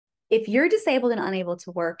If you're disabled and unable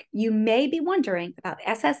to work, you may be wondering about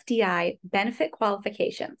SSDI benefit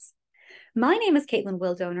qualifications. My name is Caitlin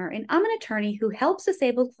Wildoner, and I'm an attorney who helps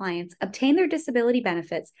disabled clients obtain their disability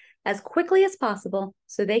benefits as quickly as possible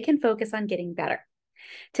so they can focus on getting better.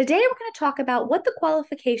 Today, we're going to talk about what the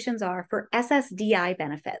qualifications are for SSDI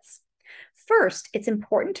benefits. First, it's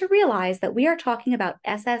important to realize that we are talking about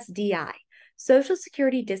SSDI, Social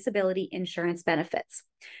Security Disability Insurance benefits.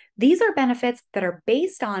 These are benefits that are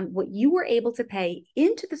based on what you were able to pay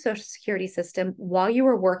into the Social Security system while you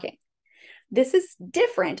were working. This is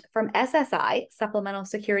different from SSI, Supplemental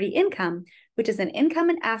Security Income, which is an income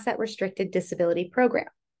and asset restricted disability program.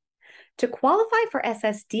 To qualify for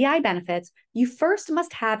SSDI benefits, you first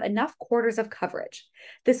must have enough quarters of coverage.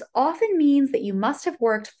 This often means that you must have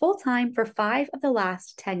worked full-time for 5 of the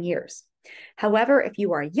last 10 years. However, if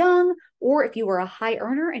you are young or if you were a high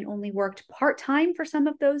earner and only worked part-time for some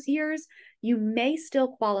of those years, you may still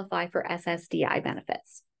qualify for SSDI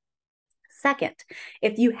benefits. Second,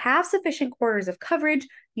 if you have sufficient quarters of coverage,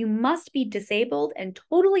 you must be disabled and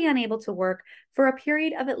totally unable to work for a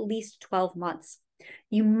period of at least 12 months.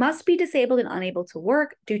 You must be disabled and unable to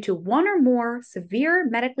work due to one or more severe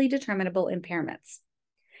medically determinable impairments.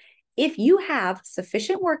 If you have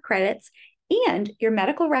sufficient work credits and your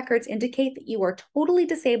medical records indicate that you are totally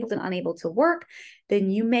disabled and unable to work,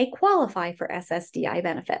 then you may qualify for SSDI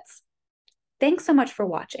benefits. Thanks so much for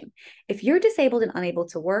watching. If you're disabled and unable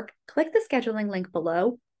to work, click the scheduling link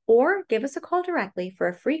below or give us a call directly for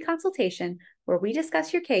a free consultation where we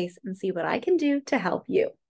discuss your case and see what I can do to help you.